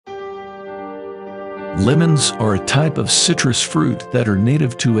Lemons are a type of citrus fruit that are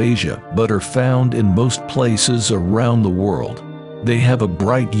native to Asia but are found in most places around the world. They have a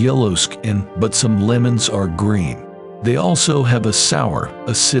bright yellow skin, but some lemons are green. They also have a sour,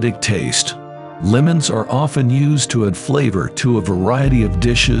 acidic taste. Lemons are often used to add flavor to a variety of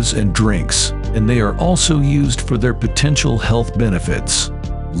dishes and drinks, and they are also used for their potential health benefits.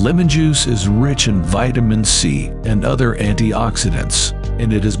 Lemon juice is rich in vitamin C and other antioxidants,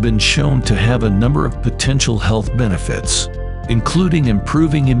 and it has been shown to have a number of potential health benefits, including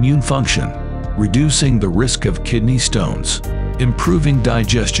improving immune function, reducing the risk of kidney stones, improving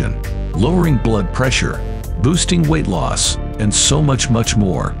digestion, lowering blood pressure, boosting weight loss, and so much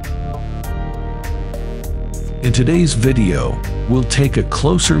more. In today's video, we'll take a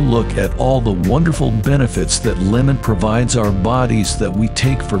closer look at all the wonderful benefits that lemon provides our bodies that we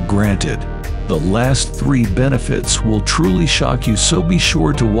take for granted. The last 3 benefits will truly shock you, so be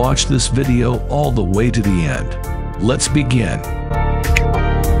sure to watch this video all the way to the end. Let's begin.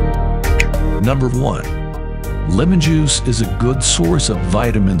 Number 1. Lemon juice is a good source of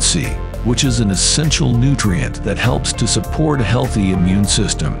vitamin C, which is an essential nutrient that helps to support a healthy immune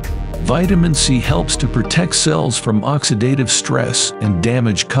system. Vitamin C helps to protect cells from oxidative stress and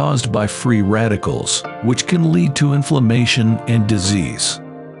damage caused by free radicals, which can lead to inflammation and disease.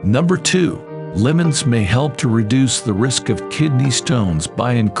 Number 2. Lemons may help to reduce the risk of kidney stones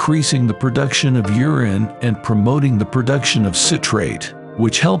by increasing the production of urine and promoting the production of citrate,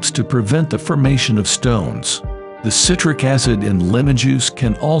 which helps to prevent the formation of stones. The citric acid in lemon juice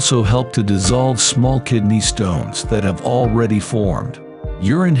can also help to dissolve small kidney stones that have already formed.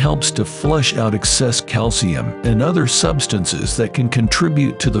 Urine helps to flush out excess calcium and other substances that can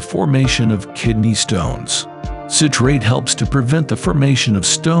contribute to the formation of kidney stones. Citrate helps to prevent the formation of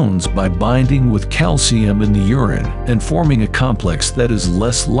stones by binding with calcium in the urine and forming a complex that is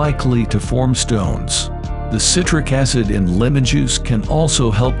less likely to form stones. The citric acid in lemon juice can also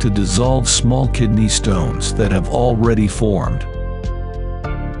help to dissolve small kidney stones that have already formed.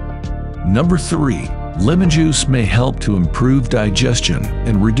 Number 3. Lemon juice may help to improve digestion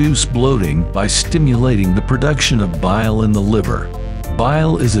and reduce bloating by stimulating the production of bile in the liver.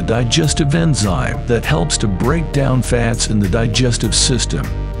 Bile is a digestive enzyme that helps to break down fats in the digestive system,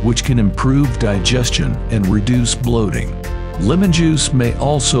 which can improve digestion and reduce bloating. Lemon juice may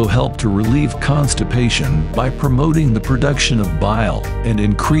also help to relieve constipation by promoting the production of bile and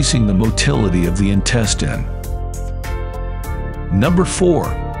increasing the motility of the intestine. Number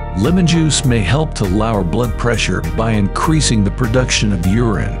 4. Lemon juice may help to lower blood pressure by increasing the production of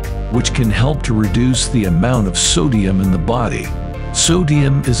urine, which can help to reduce the amount of sodium in the body.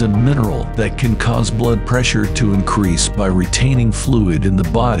 Sodium is a mineral that can cause blood pressure to increase by retaining fluid in the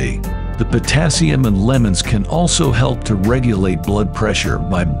body. The potassium in lemons can also help to regulate blood pressure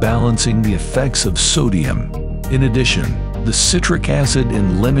by balancing the effects of sodium. In addition, the citric acid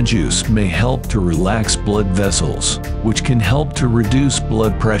in lemon juice may help to relax blood vessels, which can help to reduce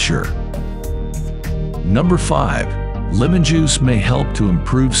blood pressure. Number 5. Lemon juice may help to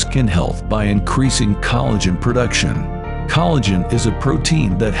improve skin health by increasing collagen production. Collagen is a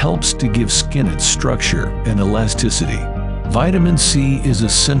protein that helps to give skin its structure and elasticity. Vitamin C is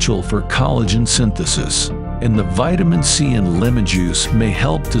essential for collagen synthesis, and the vitamin C in lemon juice may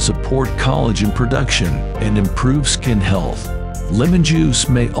help to support collagen production and improve skin health. Lemon juice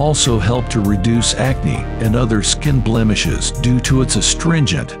may also help to reduce acne and other skin blemishes due to its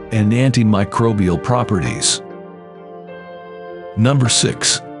astringent and antimicrobial properties. Number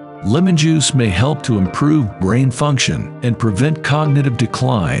 6. Lemon juice may help to improve brain function and prevent cognitive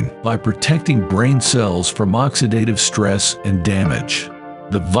decline by protecting brain cells from oxidative stress and damage.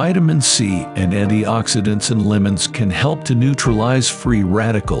 The vitamin C and antioxidants in lemons can help to neutralize free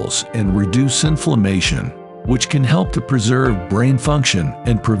radicals and reduce inflammation, which can help to preserve brain function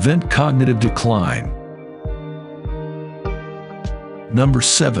and prevent cognitive decline. Number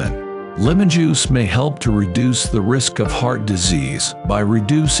 7. Lemon juice may help to reduce the risk of heart disease by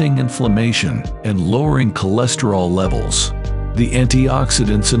reducing inflammation and lowering cholesterol levels. The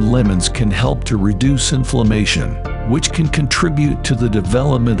antioxidants in lemons can help to reduce inflammation, which can contribute to the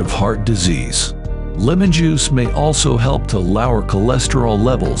development of heart disease. Lemon juice may also help to lower cholesterol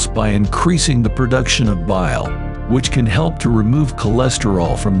levels by increasing the production of bile, which can help to remove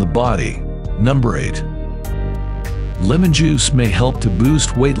cholesterol from the body. Number 8. Lemon juice may help to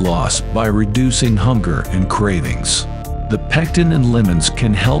boost weight loss by reducing hunger and cravings. The pectin in lemons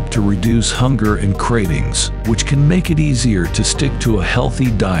can help to reduce hunger and cravings, which can make it easier to stick to a healthy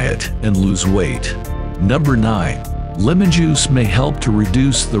diet and lose weight. Number 9. Lemon juice may help to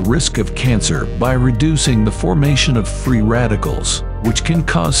reduce the risk of cancer by reducing the formation of free radicals, which can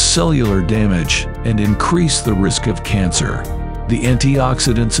cause cellular damage and increase the risk of cancer. The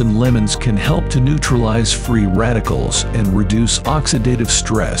antioxidants in lemons can help to neutralize free radicals and reduce oxidative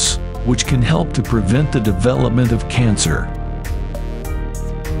stress, which can help to prevent the development of cancer.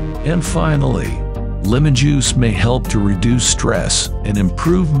 And finally, lemon juice may help to reduce stress and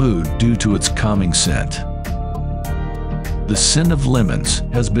improve mood due to its calming scent. The scent of lemons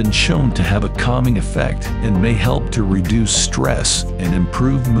has been shown to have a calming effect and may help to reduce stress and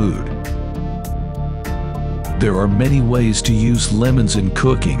improve mood. There are many ways to use lemons in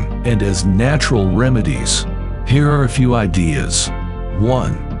cooking and as natural remedies. Here are a few ideas.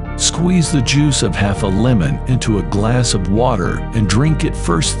 1. Squeeze the juice of half a lemon into a glass of water and drink it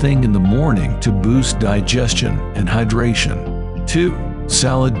first thing in the morning to boost digestion and hydration. 2.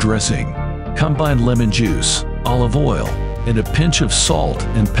 Salad dressing. Combine lemon juice, olive oil, and a pinch of salt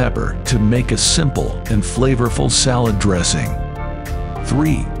and pepper to make a simple and flavorful salad dressing.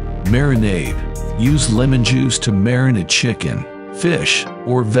 3. Marinade. Use lemon juice to marinate chicken, fish,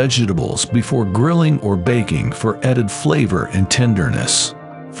 or vegetables before grilling or baking for added flavor and tenderness.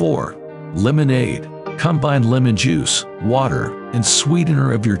 4. Lemonade. Combine lemon juice, water, and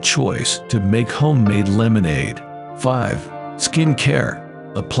sweetener of your choice to make homemade lemonade. 5. Skin care.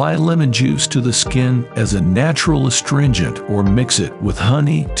 Apply lemon juice to the skin as a natural astringent or mix it with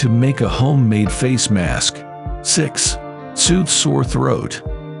honey to make a homemade face mask. 6. Soothe sore throat.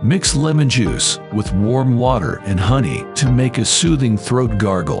 Mix lemon juice with warm water and honey to make a soothing throat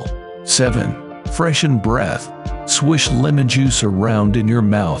gargle. 7. Freshen breath. Swish lemon juice around in your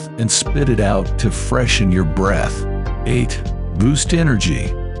mouth and spit it out to freshen your breath. 8. Boost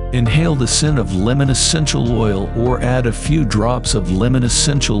energy. Inhale the scent of lemon essential oil or add a few drops of lemon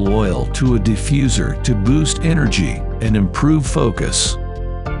essential oil to a diffuser to boost energy and improve focus.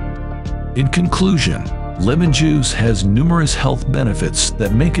 In conclusion, lemon juice has numerous health benefits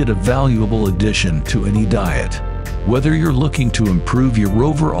that make it a valuable addition to any diet. Whether you're looking to improve your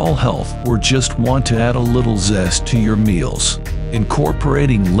overall health or just want to add a little zest to your meals,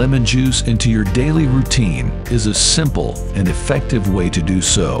 incorporating lemon juice into your daily routine is a simple and effective way to do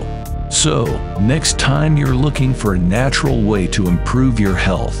so. So, next time you're looking for a natural way to improve your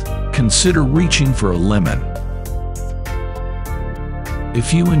health, consider reaching for a lemon.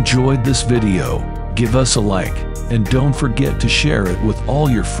 If you enjoyed this video, give us a like, and don't forget to share it with all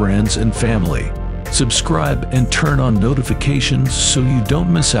your friends and family. Subscribe and turn on notifications so you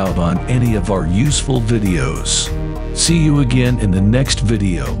don't miss out on any of our useful videos. See you again in the next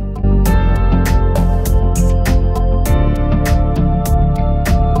video.